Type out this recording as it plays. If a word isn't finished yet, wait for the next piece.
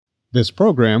This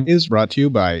program is brought to you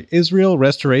by Israel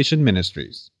Restoration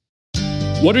Ministries.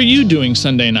 What are you doing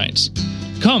Sunday nights?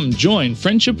 Come join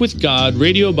Friendship with God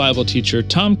radio Bible teacher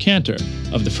Tom Cantor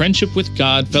of the Friendship with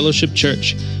God Fellowship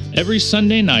Church every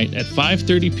Sunday night at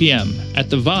 5:30 p.m. at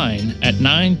The Vine at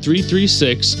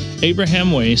 9336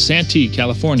 Abraham Way, Santee,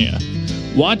 California.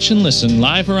 Watch and listen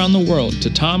live around the world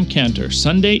to Tom Cantor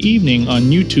Sunday evening on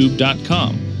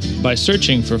YouTube.com by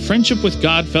searching for Friendship with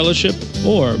God Fellowship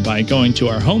or by going to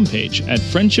our homepage at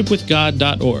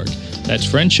friendshipwithgod.org. That's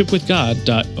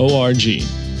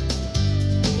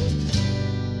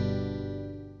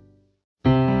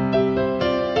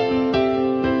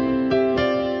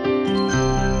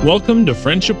Welcome to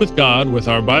Friendship with God with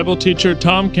our Bible teacher,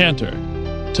 Tom Cantor.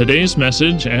 Today's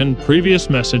message and previous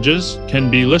messages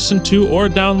can be listened to or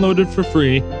downloaded for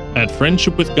free at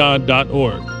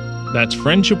friendshipwithgod.org. That's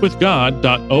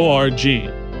friendshipwithgod.org.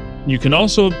 You can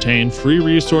also obtain free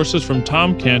resources from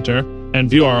Tom Cantor and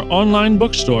view our online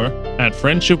bookstore at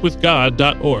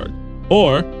friendshipwithgod.org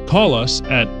or call us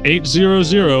at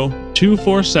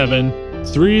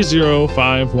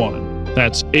 800-247-3051.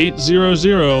 That's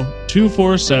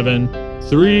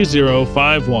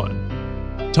 800-247-3051.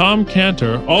 Tom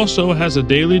Cantor also has a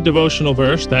daily devotional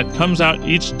verse that comes out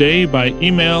each day by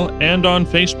email and on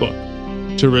Facebook.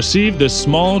 To receive this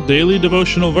small daily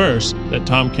devotional verse that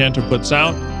Tom Cantor puts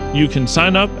out, you can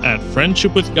sign up at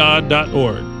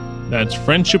friendshipwithgod.org. That's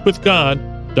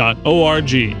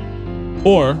friendshipwithgod.org.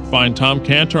 Or find Tom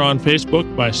Cantor on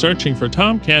Facebook by searching for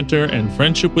Tom Cantor and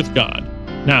Friendship with God.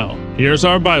 Now, here's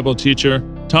our Bible teacher,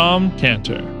 Tom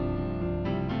Cantor.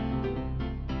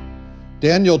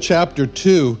 Daniel chapter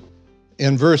 2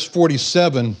 and verse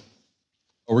 47.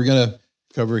 We're going to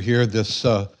cover here this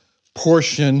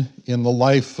portion in the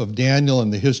life of Daniel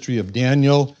and the history of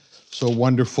Daniel. So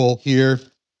wonderful here.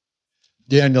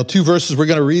 Daniel, 2 verses, we're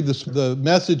going to read this. The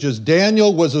message is,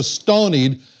 Daniel was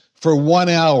astonied for 1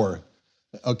 hour.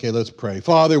 Okay, let's pray.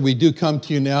 Father, we do come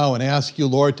to you now and ask you,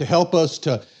 Lord, to help us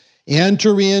to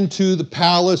enter into the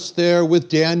palace there with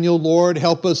Daniel, Lord.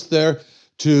 Help us there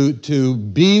to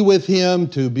be with him,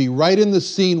 to be right in the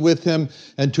scene with him,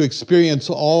 and to experience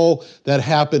all that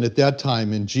happened at that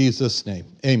time in Jesus' name.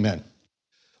 Amen.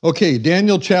 Okay,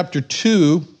 Daniel chapter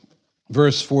 2,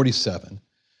 verse 47.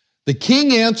 The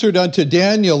king answered unto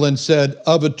Daniel and said,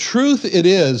 Of a truth it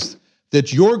is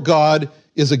that your God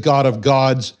is a God of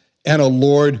gods and a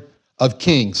Lord of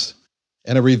kings,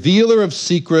 and a revealer of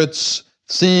secrets,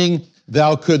 seeing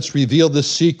thou couldst reveal this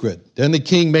secret. Then the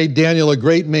king made Daniel a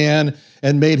great man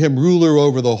and made him ruler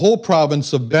over the whole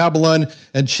province of Babylon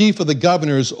and chief of the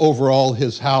governors over all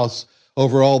his house,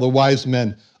 over all the wise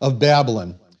men of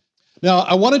Babylon. Now,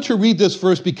 I wanted to read this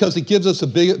verse because it gives us a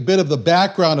bit of the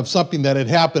background of something that had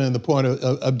happened in the point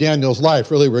of Daniel's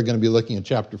life. Really, we're going to be looking at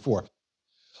chapter 4.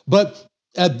 But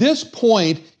at this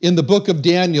point in the book of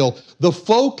Daniel, the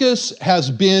focus has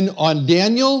been on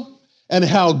Daniel and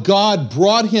how God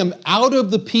brought him out of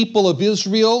the people of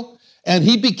Israel, and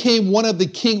he became one of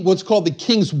the what's called the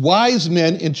king's wise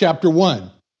men in chapter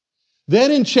 1.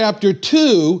 Then in chapter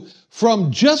 2,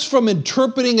 from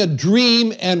interpreting a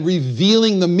dream and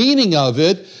revealing the meaning of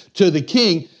it to the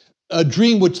king, a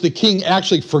dream which the king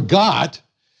actually forgot,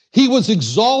 he was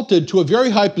exalted to a very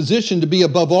high position to be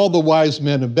above all the wise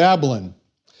men of Babylon.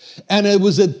 And it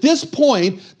was at this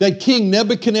point that King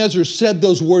Nebuchadnezzar said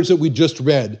those words that we just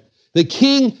read. The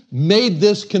king made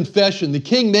this confession. The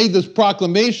king made this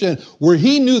proclamation where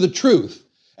he knew the truth.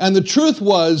 And the truth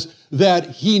was that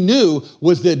he knew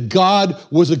was that God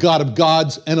was a God of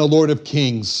gods and a Lord of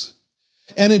kings.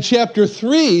 And in chapter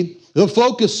 3, the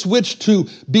focus switched to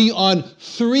be on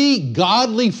 3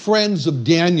 godly friends of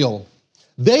Daniel.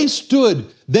 They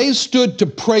stood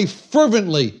to pray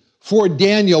fervently for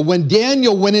Daniel when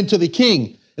Daniel went into the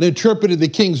king and interpreted the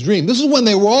king's dream. This is when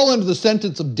they were all under the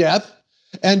sentence of death.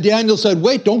 And Daniel said,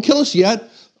 wait, don't kill us yet.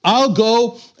 I'll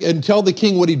go and tell the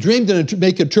king what he dreamed and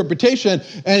make interpretation.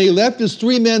 And he left his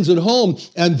 3 men at home,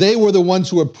 and they were the ones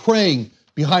who were praying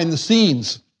behind the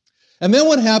scenes. And then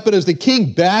what happened is the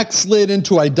king backslid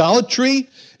into idolatry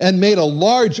and made a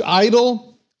large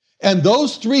idol. And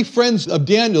those 3 friends of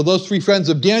Daniel,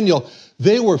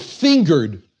 they were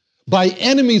fingered by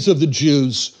enemies of the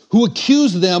Jews who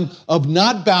accused them of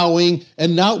not bowing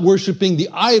and not worshiping the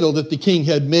idol that the king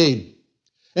had made.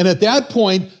 And at that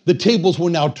point, the tables were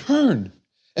now turned.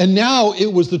 And now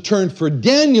it was the turn for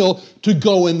Daniel to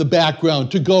go in the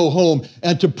background, to go home,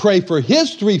 and to pray for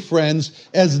his 3 friends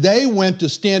as they went to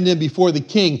stand in before the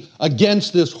king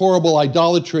against this horrible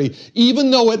idolatry,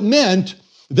 even though it meant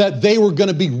that they were going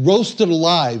to be roasted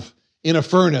alive in a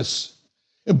furnace.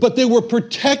 But they were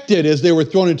protected as they were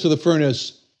thrown into the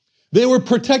furnace They were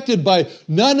protected by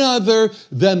none other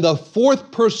than the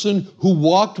fourth person who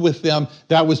walked with them.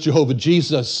 That was Jehovah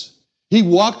Jesus. He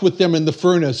walked with them in the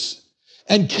furnace.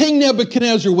 And King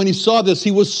Nebuchadnezzar, when he saw this,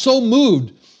 he was so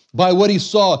moved by what he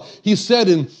saw. He said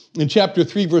in chapter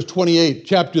 3, verse 28,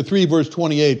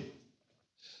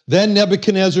 Then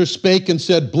Nebuchadnezzar spake and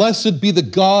said, Blessed be the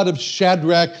God of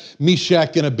Shadrach,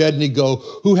 Meshach, and Abednego,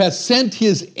 who has sent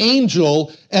his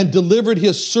angel and delivered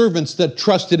his servants that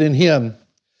trusted in him,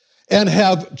 and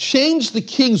have changed the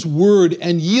king's word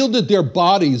and yielded their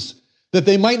bodies, that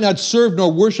they might not serve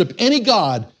nor worship any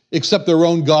god except their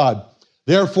own God.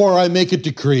 Therefore I make a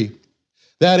decree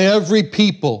that every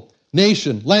people,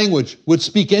 nation, language would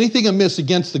speak anything amiss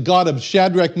against the God of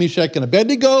Shadrach, Meshach, and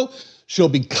Abednego shall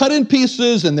be cut in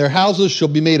pieces, and their houses shall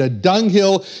be made a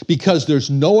dunghill, because there's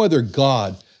no other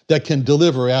God that can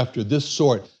deliver after this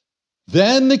sort.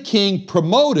 Then the king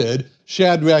promoted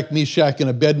Shadrach, Meshach, and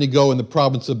Abednego in the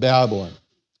province of Babylon.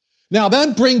 Now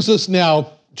that brings us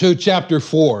now to chapter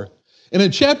 4. And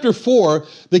in chapter 4,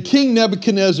 the king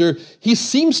Nebuchadnezzar, he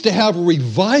seems to have a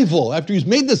revival after he's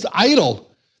made this idol,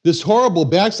 this horrible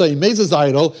backslide. He made this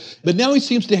idol, but now he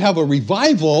seems to have a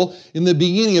revival in the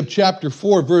beginning of chapter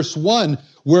 4, verse 1,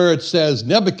 where it says,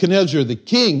 Nebuchadnezzar the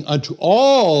king unto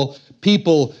all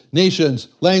people, nations,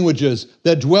 languages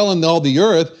that dwell in all the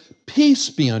earth, peace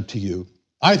be unto you.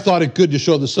 I thought it good to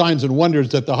show the signs and wonders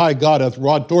that the high God hath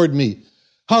wrought toward me.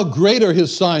 How great are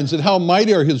his signs, and how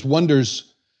mighty are his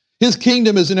wonders. His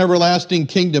kingdom is an everlasting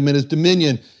kingdom, and his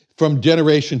dominion from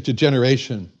generation to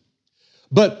generation.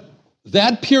 But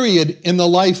that period in the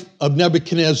life of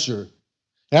Nebuchadnezzar,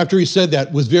 after he said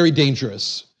that, was very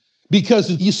dangerous, because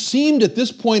he seemed at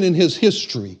this point in his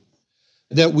history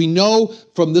that we know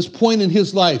from this point in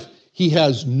his life, he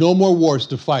has no more wars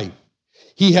to fight.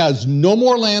 He has no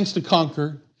more lands to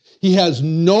conquer. He has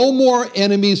no more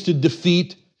enemies to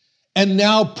defeat. And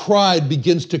now pride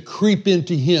begins to creep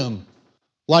into him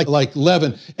like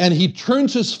leaven. And he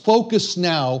turns his focus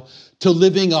now to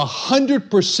living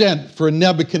 100% for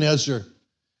Nebuchadnezzar.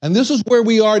 And this is where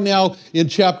we are now in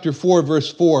chapter 4,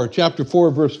 verse 4. Chapter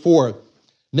 4, verse 4.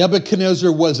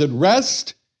 Nebuchadnezzar was at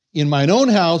rest in mine own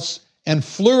house and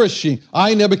flourishing.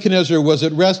 I, Nebuchadnezzar, was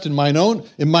at rest in mine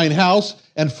house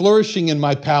and flourishing in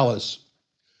my palace.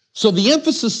 So the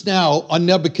emphasis now on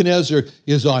Nebuchadnezzar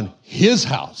is on his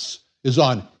house, is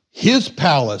on his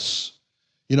palace.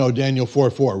 You know, Daniel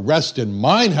 4:4, rest in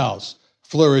mine house,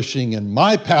 flourishing in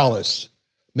my palace.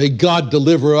 May God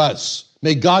deliver us.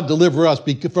 May God deliver us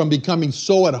from becoming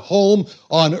so at home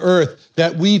on earth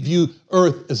that we view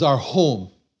earth as our home.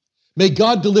 May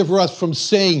God deliver us from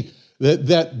saying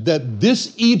that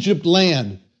this Egypt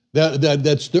land,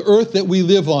 that's the earth that we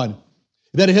live on,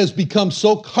 that it has become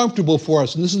so comfortable for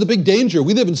us. And this is the big danger.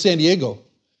 We live in San Diego.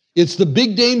 It's the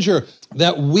big danger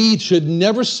that we should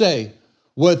never say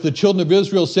what the children of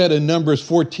Israel said in Numbers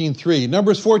 14:3.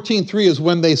 Numbers 14:3 is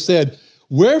when they said,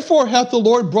 Wherefore hath the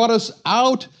Lord brought us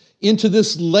out into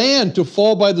this land to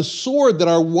fall by the sword, that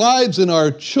our wives and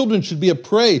our children should be a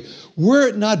prey? Were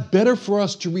it not better for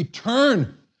us to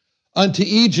return unto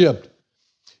Egypt?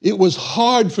 It was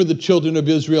hard for the children of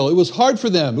Israel. It was hard for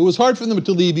them. It was hard for them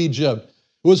to leave Egypt.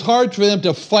 It was hard for them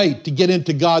to fight to get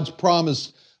into God's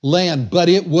promised land, but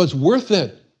it was worth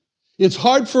it. It's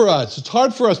hard for us. It's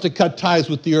hard for us to cut ties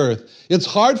with the earth. It's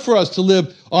hard for us to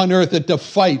live on earth and to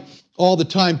fight all the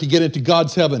time to get into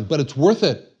God's heaven, but it's worth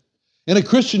it. And a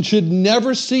Christian should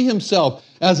never see himself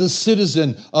as a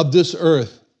citizen of this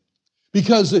earth.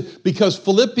 Because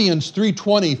Philippians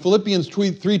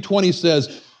 3:20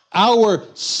 says, our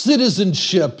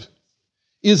citizenship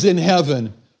is in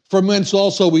heaven, from whence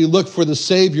also we look for the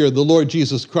Savior, the Lord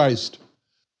Jesus Christ.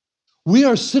 We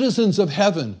are citizens of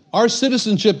heaven. Our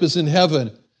citizenship is in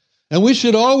heaven. And we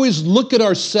should always look at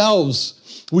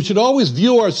ourselves. We should always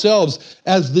view ourselves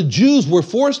as the Jews were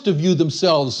forced to view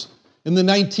themselves in the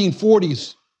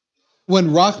 1940s, when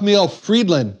Rochmiel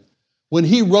Friedland, when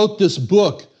he wrote this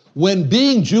book, When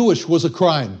Being Jewish Was a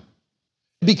Crime.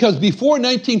 Because before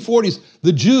 1940s,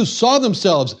 the Jews saw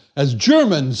themselves as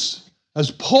Germans,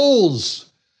 as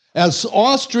Poles, as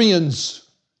Austrians,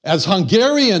 as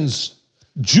Hungarians,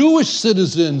 Jewish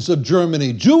citizens of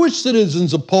Germany, Jewish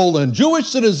citizens of Poland, Jewish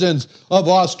citizens of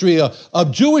Austria,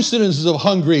 of Jewish citizens of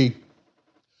Hungary.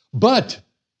 But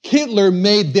Hitler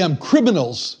made them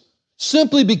criminals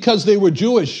simply because they were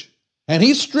Jewish. And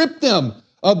he stripped them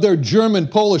of their German,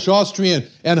 Polish, Austrian,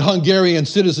 and Hungarian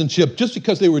citizenship just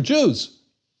because they were Jews.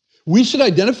 We should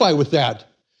identify with that.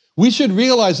 We should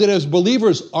realize that as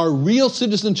believers, our real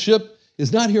citizenship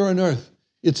is not here on earth.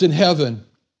 It's in heaven.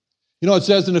 You know, it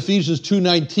says in Ephesians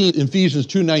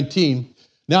 2:19,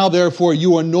 Now, therefore,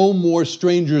 you are no more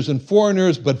strangers and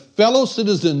foreigners, but fellow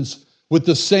citizens with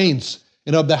the saints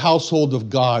and of the household of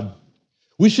God.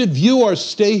 We should view our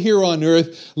stay here on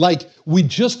earth like we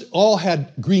just all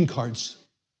had green cards.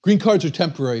 Green cards are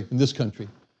temporary in this country.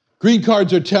 Green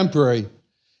cards are temporary.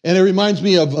 And it reminds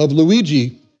me of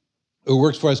Luigi, who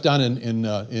works for us down in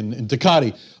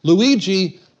Tecate.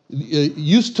 Luigi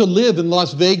used to live in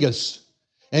Las Vegas,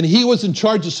 and he was in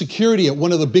charge of security at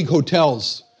one of the big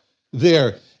hotels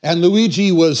there. And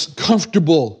Luigi was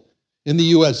comfortable in the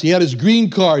U.S. He had his green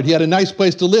card. He had a nice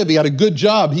place to live. He had a good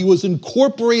job. He was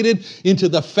incorporated into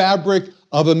the fabric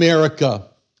of America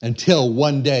until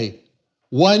one day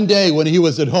when he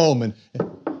was at home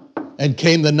and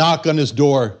came the knock on his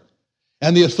door.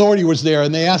 And the authority was there,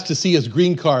 and they asked to see his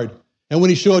green card. And when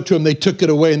he showed it to him, they took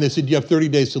it away, and they said, you have 30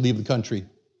 days to leave the country.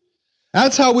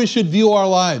 That's how we should view our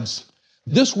lives.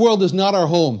 This world is not our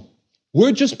home.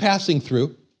 We're just passing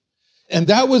through. And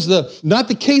that was not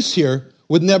the case here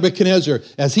with Nebuchadnezzar.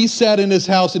 As he sat in his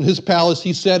house, in his palace,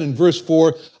 he said in verse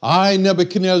 4, I,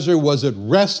 Nebuchadnezzar, was at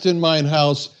rest in mine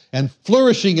house and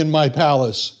flourishing in my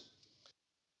palace.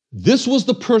 This was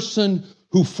the person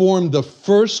who formed the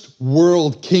first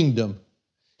world kingdom.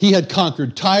 He had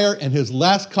conquered Tyre, and his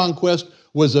last conquest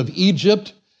was of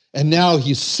Egypt. And now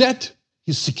he's set,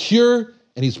 he's secure,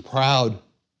 and he's proud.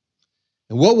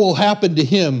 And what will happen to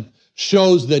him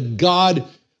shows that God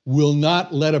will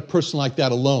not let a person like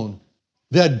that alone.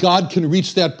 That God can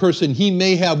reach that person. He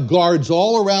may have guards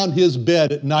all around his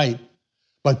bed at night,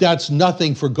 but that's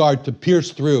nothing for God to pierce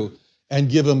through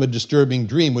and give him a disturbing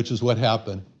dream, which is what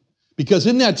happened. Because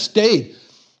in that state,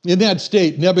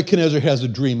 Nebuchadnezzar has a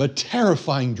dream, a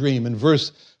terrifying dream. In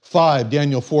verse 5,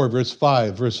 Daniel 4, verse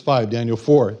 5, Daniel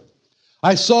 4.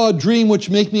 I saw a dream which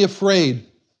made me afraid,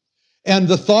 and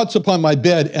the thoughts upon my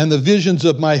bed and the visions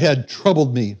of my head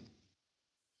troubled me.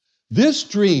 This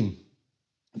dream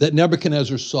that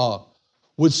Nebuchadnezzar saw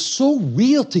was so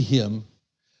real to him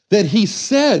that he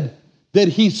said that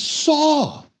he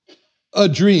saw a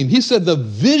dream. He said the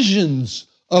visions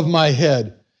of my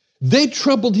head, they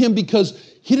troubled him because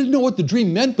he didn't know what the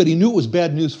dream meant, but he knew it was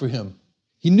bad news for him.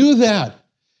 He knew that.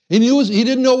 He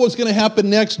didn't know what was going to happen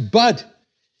next, but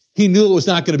he knew it was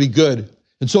not going to be good.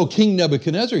 And so King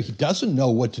Nebuchadnezzar, he doesn't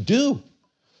know what to do.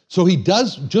 So he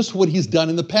does just what he's done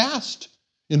in the past.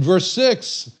 In verse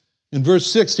 6,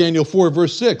 Daniel 4,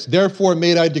 verse 6, therefore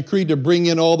made I decree to bring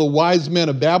in all the wise men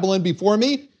of Babylon before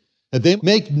me, that they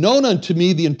make known unto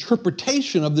me the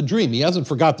interpretation of the dream. He hasn't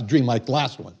forgot the dream like the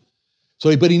last one.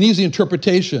 But he needs the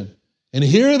interpretation. And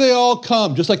here they all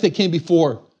come, just like they came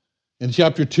before in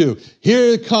chapter 2.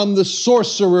 Here come the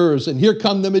sorcerers, and here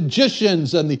come the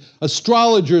magicians, and the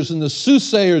astrologers, and the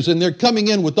soothsayers, and they're coming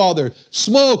in with all their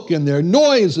smoke and their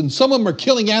noise, and some of them are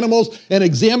killing animals and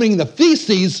examining the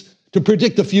feces to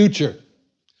predict the future.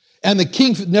 And the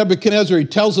king Nebuchadnezzar, he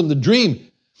tells them the dream,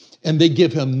 and they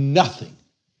give him nothing.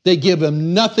 They give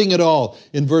him nothing at all.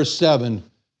 In verse 7,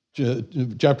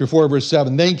 chapter 4, verse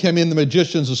 7, then came in the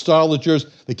magicians, astrologers,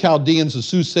 the Chaldeans, the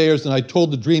soothsayers, and I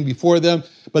told the dream before them,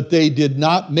 but they did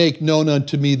not make known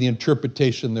unto me the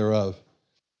interpretation thereof.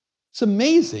 It's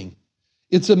amazing.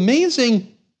 It's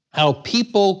amazing how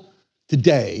people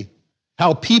today,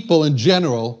 how people in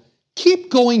general, keep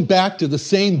going back to the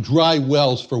same dry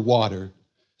wells for water.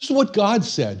 This is what God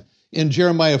said in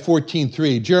Jeremiah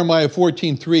 14:3. Jeremiah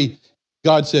 14:3,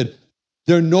 God said,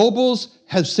 their nobles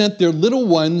have sent their little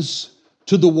ones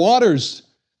to the waters.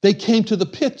 They came to the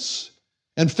pits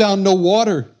and found no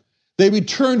water. They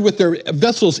returned with their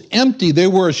vessels empty. They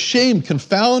were ashamed,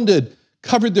 confounded,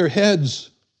 covered their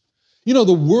heads. You know,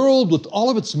 the world, with all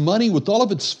of its money, with all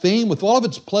of its fame, with all of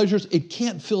its pleasures, it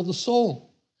can't fill the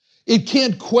soul. It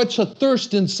can't quench a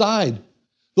thirst inside.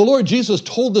 The Lord Jesus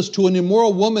told this to an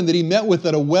immoral woman that he met with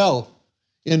at a well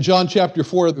in John chapter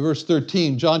 4, verse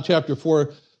 13. John chapter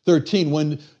 4:13,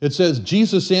 when it says,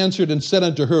 Jesus answered and said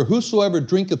unto her, whosoever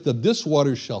drinketh of this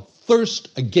water shall thirst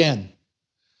again.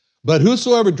 But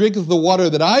whosoever drinketh the water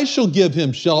that I shall give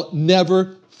him shall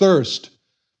never thirst.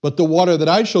 But the water that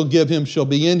I shall give him shall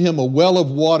be in him a well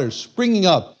of water springing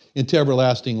up into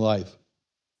everlasting life.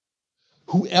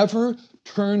 Whoever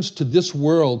turns to this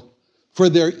world for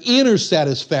their inner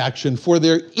satisfaction, for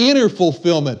their inner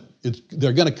fulfillment,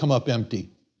 they're going to come up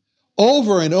empty.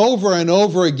 Over and over and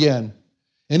over again.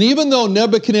 And even though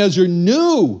Nebuchadnezzar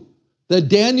knew that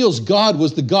Daniel's God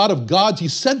was the God of gods, he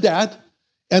said that,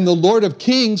 and the Lord of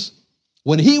kings,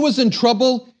 when he was in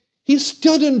trouble, he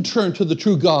still didn't turn to the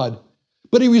true God,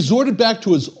 but he resorted back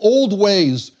to his old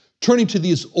ways, turning to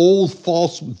these old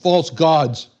false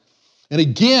gods. And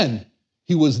again,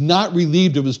 he was not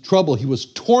relieved of his trouble. He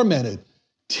was tormented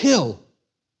till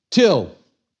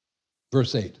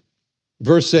Verse 8.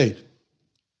 Verse 8.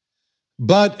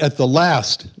 But at the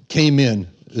last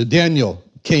Daniel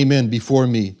came in before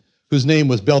me, whose name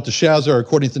was Belteshazzar,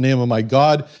 according to the name of my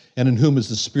God, and in whom is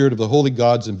the spirit of the holy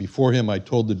gods, and before him I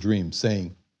told the dream,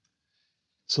 saying.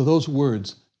 So those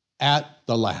words, at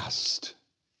the last.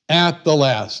 At the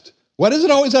last. Why does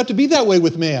it always have to be that way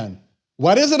with man?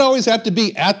 Why does it always have to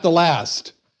be at the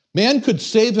last? Man could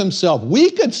save himself.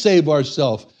 We could save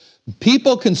ourselves.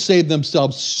 People can save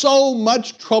themselves. So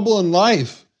much trouble in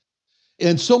life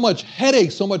and so much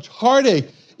headache, so much heartache,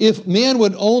 if man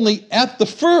would only at the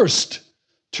first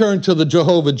turn to the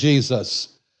Jehovah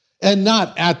Jesus and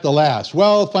not at the last.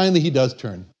 Well, finally he does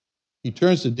turn. He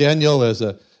turns to Daniel as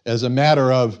a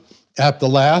matter of at the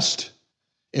last.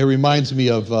 It reminds me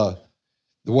of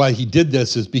why he did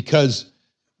this is because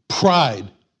pride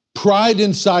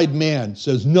inside man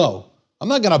says, no, I'm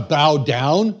not going to bow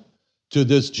down to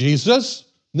this Jesus.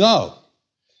 No,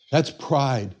 that's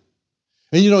pride.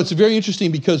 And it's very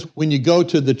interesting because when you go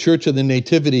to the Church of the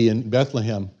Nativity in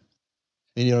Bethlehem,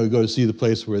 and you go to see the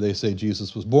place where they say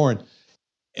Jesus was born,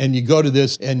 and you go to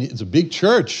this, and it's a big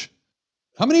church.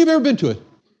 How many have ever been to it?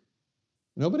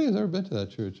 Nobody has ever been to that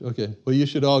church. Okay, well, you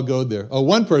should all go there. Oh,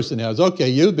 one person has. Okay,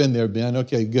 you've been there, Ben.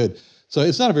 Okay, good. So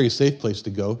it's not a very safe place to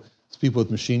go. It's people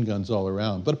with machine guns all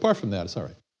around. But apart from that, it's all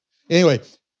right. Anyway,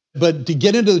 but to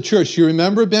get into the church, you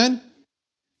remember, Ben?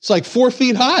 It's like 4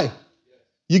 feet high.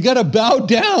 You got to bow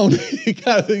down.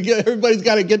 Everybody's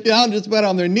got to get down just about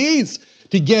on their knees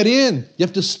to get in. You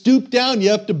have to stoop down. You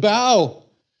have to bow.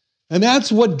 And that's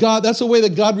the way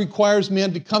that God requires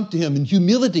man to come to him in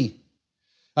humility.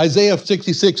 Isaiah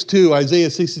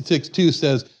 66:2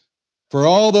 says, for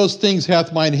all those things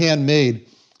hath mine hand made,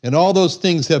 and all those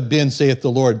things have been, saith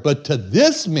the Lord. But to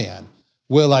this man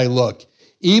will I look,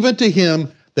 even to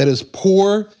him that is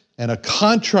poor and a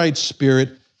contrite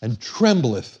spirit, and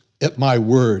trembleth at my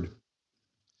word.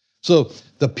 So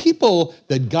the people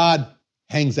that God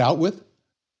hangs out with,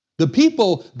 the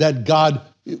people that God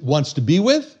wants to be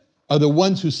with, are the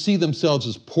ones who see themselves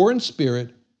as poor in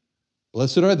spirit.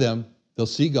 Blessed are them, they'll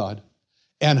see God,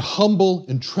 and humble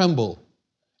and tremble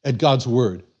at God's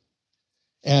word.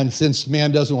 And since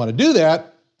man doesn't want to do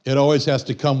that, it always has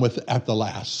to come with at the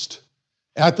last.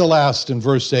 At the last, in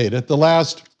verse 8, at the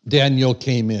last, Daniel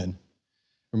came in.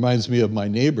 Reminds me of my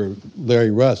neighbor,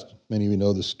 Larry Rust. Many of you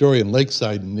know the story, in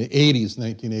Lakeside in the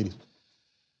 1980s.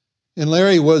 And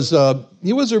Larry was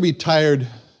a retired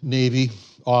Navy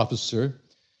officer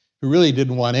who really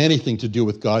didn't want anything to do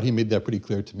with God. He made that pretty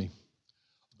clear to me.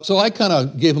 So I kind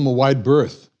of gave him a wide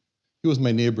berth. He was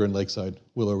my neighbor in Lakeside,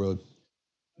 Willow Road.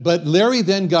 But Larry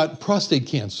then got prostate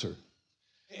cancer.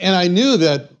 And I knew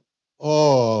that,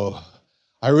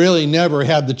 I really never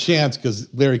had the chance, because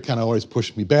Larry kind of always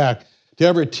pushed me back, to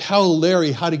ever tell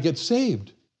Larry how to get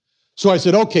saved. So I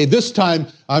said, okay, this time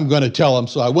I'm going to tell him.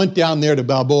 So I went down there to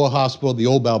Balboa Hospital, the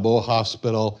old Balboa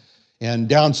Hospital, and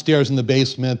downstairs in the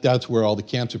basement, that's where all the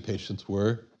cancer patients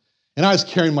were. And I was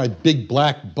carrying my big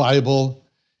black Bible,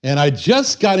 and I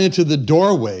just got into the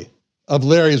doorway of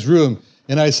Larry's room,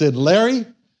 and I said, Larry?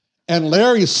 And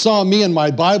Larry saw me and my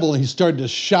Bible, and he started to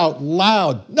shout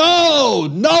loud,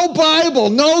 no Bible,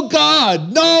 no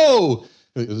God, no.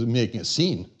 It was making a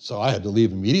scene, so I had to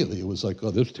leave immediately. It was like,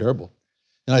 this is terrible.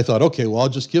 And I thought, okay, well, I'll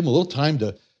just give him a little time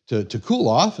to cool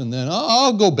off, and then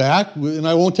I'll go back, and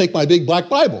I won't take my big black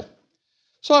Bible.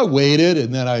 So I waited,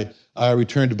 and then I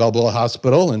returned to Balboa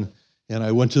Hospital, and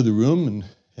I went to the room,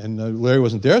 and Larry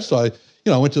wasn't there. So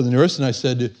I went to the nurse, and I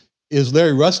said, is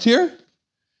Larry Rust here?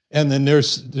 And the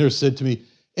nurse said to me,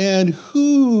 and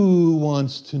who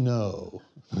wants to know?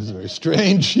 It was very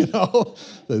strange,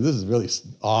 This is really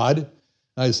odd.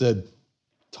 I said,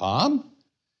 Tom?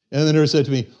 And the nurse said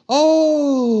to me,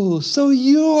 oh, so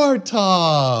you're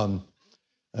Tom.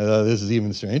 I thought, this is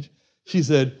even strange. She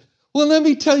said, well, let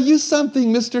me tell you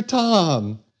something, Mr.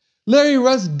 Tom. Larry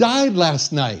Rust died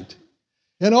last night.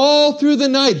 And all through the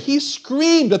night, he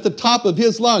screamed at the top of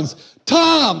his lungs,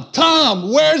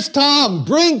 Tom, where's Tom?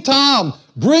 Bring Tom.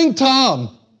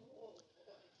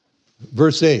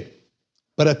 Verse 8,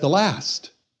 but at the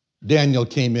last, Daniel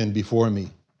came in before me.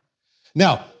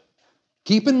 Now,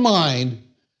 keep in mind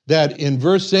that in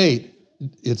verse 8,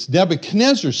 it's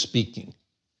Nebuchadnezzar speaking.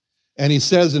 And he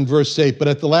says in verse 8, but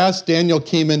at the last Daniel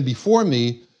came in before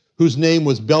me, whose name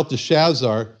was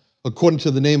Belteshazzar, according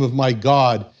to the name of my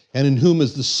God, and in whom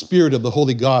is the spirit of the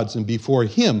holy gods, and before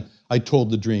him I told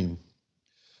the dream.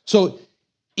 So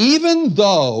even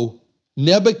though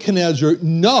Nebuchadnezzar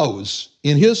knows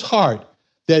in his heart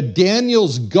that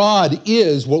Daniel's God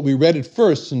is what we read at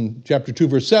first in chapter 2,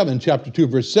 verse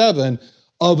 7,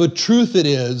 of a truth it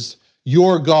is,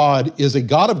 your God is a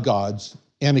God of gods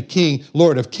and a king,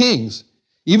 Lord of kings.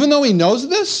 Even though he knows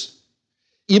this,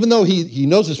 even though he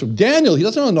knows this from Daniel, he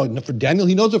doesn't know it from Daniel,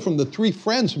 he knows it from the three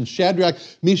friends, from Shadrach,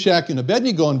 Meshach, and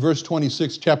Abednego in verse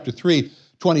 26, chapter 3,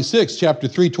 26, chapter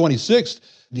 3, 26.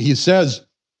 He says,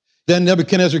 then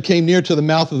Nebuchadnezzar came near to the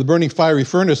mouth of the burning fiery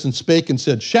furnace and spake and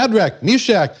said, Shadrach,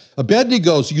 Meshach,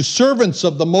 Abednego, you servants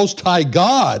of the Most High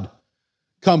God,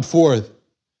 come forth.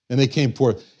 And they came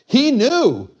forth. He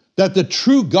knew that the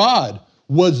true God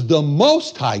was the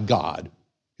Most High God.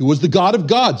 He was the God of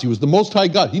gods. He was the Most High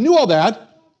God. He knew all that.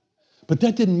 But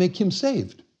that didn't make him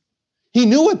saved. He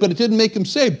knew it, but it didn't make him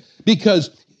saved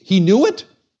because he knew it,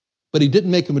 but he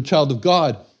didn't make him a child of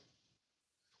God.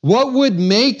 What would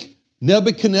make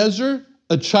Nebuchadnezzar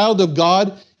a child of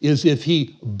God is if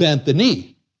he bent the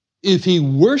knee, if he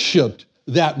worshiped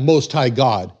that Most High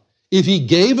God, if he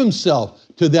gave himself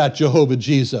to that Jehovah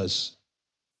Jesus.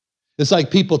 It's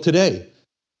like people today.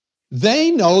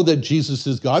 They know that Jesus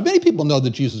is God. Many people know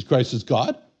that Jesus Christ is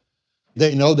God.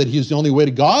 They know that he's the only way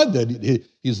to God, that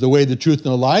he's the way, the truth, and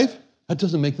the life. That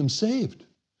doesn't make them saved.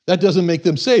 That doesn't make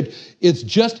them saved. It's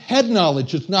just head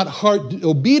knowledge. It's not heart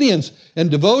obedience and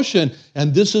devotion.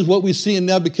 And this is what we see in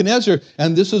Nebuchadnezzar.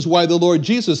 And this is why the Lord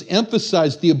Jesus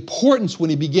emphasized the importance when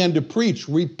he began to preach,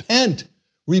 repent,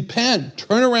 repent,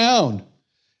 turn around.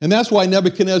 And that's why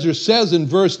Nebuchadnezzar says in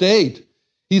verse 8,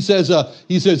 he says,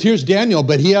 here's Daniel,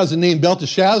 but he has the name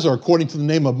Belteshazzar according to the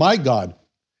name of my God.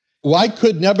 Why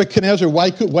could Nebuchadnezzar,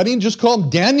 why didn't he just call him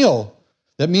Daniel?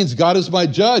 That means God is my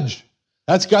judge.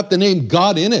 That's got the name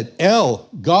God in it, El,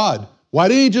 God. Why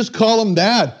didn't he just call him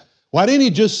that? Why didn't he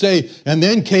just say, and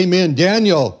then came in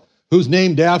Daniel, who's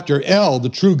named after El, the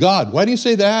true God? Why did he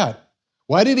say that?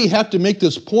 Why did he have to make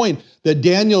this point that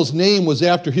Daniel's name was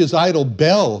after his idol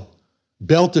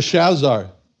Belteshazzar?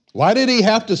 Why did he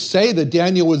have to say that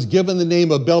Daniel was given the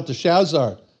name of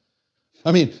Belteshazzar?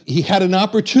 I mean, he had an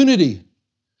opportunity.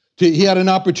 He had an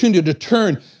opportunity to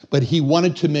turn, but he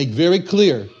wanted to make very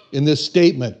clear in this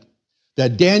statement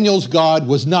that Daniel's God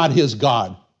was not his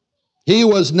God. He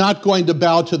was not going to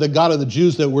bow to the God of the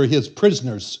Jews that were his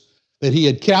prisoners, that he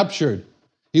had captured.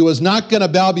 He was not going to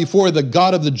bow before the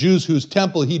God of the Jews whose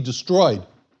temple he destroyed.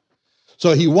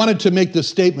 So he wanted to make this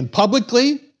statement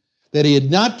publicly that he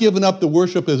had not given up the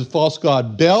worship of his false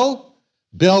god Bel.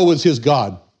 Bel was his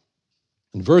God.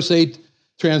 And verse 8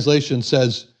 translation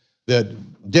says that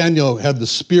Daniel had the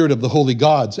spirit of the holy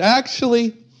gods.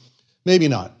 Actually, maybe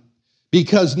not.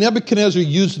 Because Nebuchadnezzar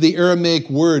used the Aramaic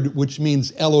word which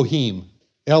means Elohim.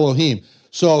 Elohim.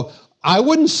 So I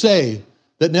wouldn't say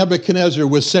that Nebuchadnezzar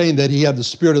was saying that he had the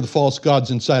spirit of the false gods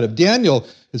inside of Daniel,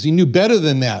 because he knew better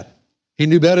than that. He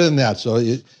knew better than that. So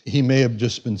he may have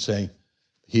just been saying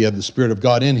he had the spirit of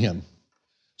God in him.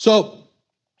 So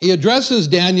he addresses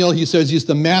Daniel. He says he's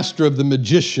the master of the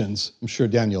magicians. I'm sure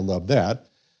Daniel loved that.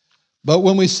 But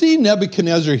when we see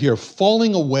Nebuchadnezzar here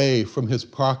falling away from his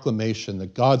proclamation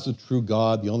that God's the true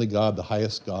God, the only God, the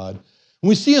highest God, when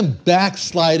we see him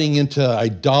backsliding into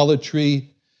idolatry,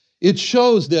 it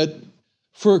shows that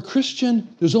for a Christian,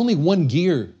 there's only one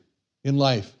gear in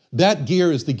life. That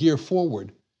gear is the gear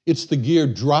forward. It's the gear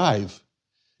drive.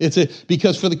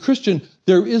 Because for the Christian,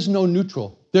 there is no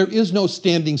neutral. There is no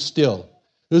standing still.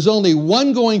 There's only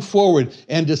one going forward,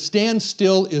 and to stand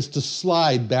still is to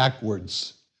slide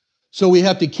backwards. So we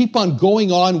have to keep on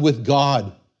going on with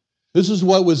God. This is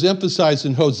what was emphasized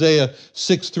in Hosea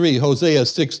 6:3. Hosea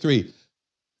 6:3.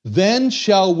 Then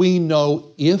shall we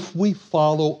know if we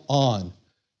follow on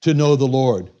to know the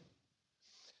Lord.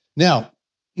 Now,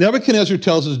 Nebuchadnezzar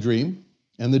tells his dream,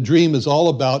 and the dream is all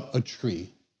about a tree.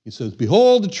 He says,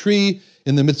 behold, a tree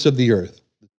in the midst of the earth.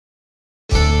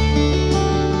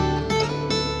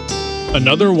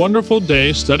 Another wonderful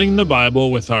day studying the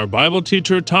Bible with our Bible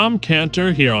teacher Tom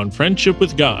Cantor here on Friendship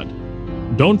with God.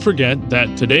 Don't forget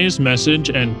that today's message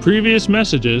and previous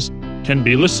messages can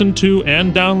be listened to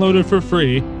and downloaded for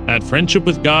free at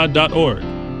friendshipwithgod.org.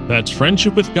 That's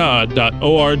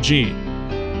friendshipwithgod.org.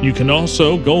 You can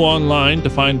also go online to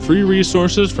find free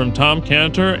resources from Tom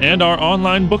Cantor and our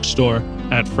online bookstore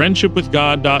at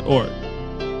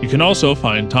friendshipwithgod.org. You can also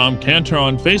find Tom Cantor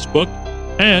on Facebook,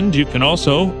 and you can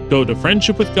also go to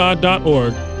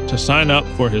friendshipwithgod.org to sign up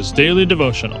for his daily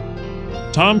devotional.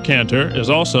 Tom Cantor is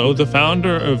also the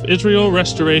founder of Israel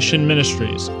Restoration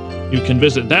Ministries. You can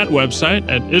visit that website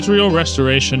at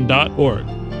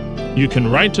israelrestoration.org. You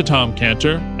can write to Tom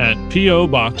Cantor at P.O.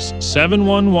 Box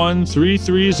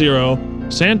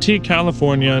 711330, Santee,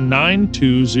 California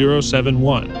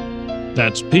 92071.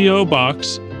 That's P.O.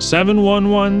 Box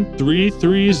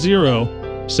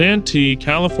 711330, Santee,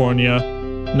 California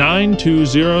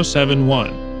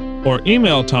 92071. or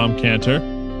email Tom Cantor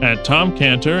at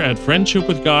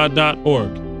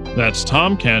tomcantor@friendshipwithgod.org. That's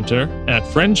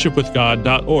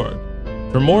tomcantor@friendshipwithgod.org.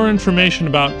 For more information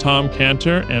about Tom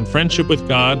Cantor and Friendship with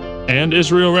God and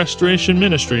Israel Restoration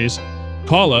Ministries,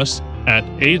 call us at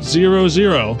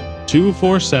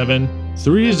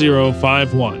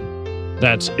 800-247-3051.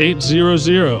 That's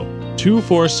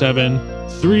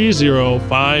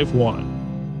 800-247-3051.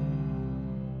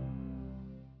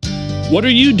 What are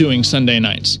you doing Sunday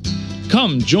nights?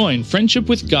 Come join Friendship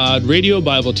with God radio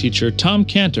Bible teacher Tom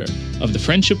Cantor of the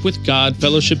Friendship with God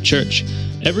Fellowship Church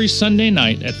every Sunday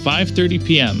night at 5:30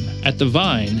 p.m. at The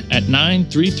Vine at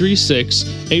 9336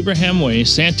 Abraham Way,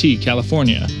 Santee,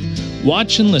 California.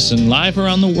 Watch and listen live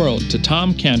around the world to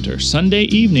Tom Cantor Sunday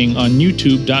evening on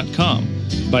YouTube.com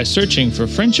by searching for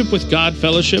Friendship with God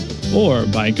Fellowship or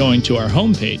by going to our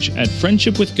homepage at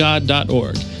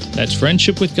friendshipwithgod.org. That's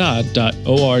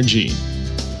friendshipwithgod.org.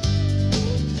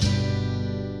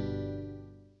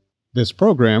 This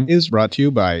program is brought to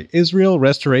you by Israel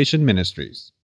Restoration Ministries.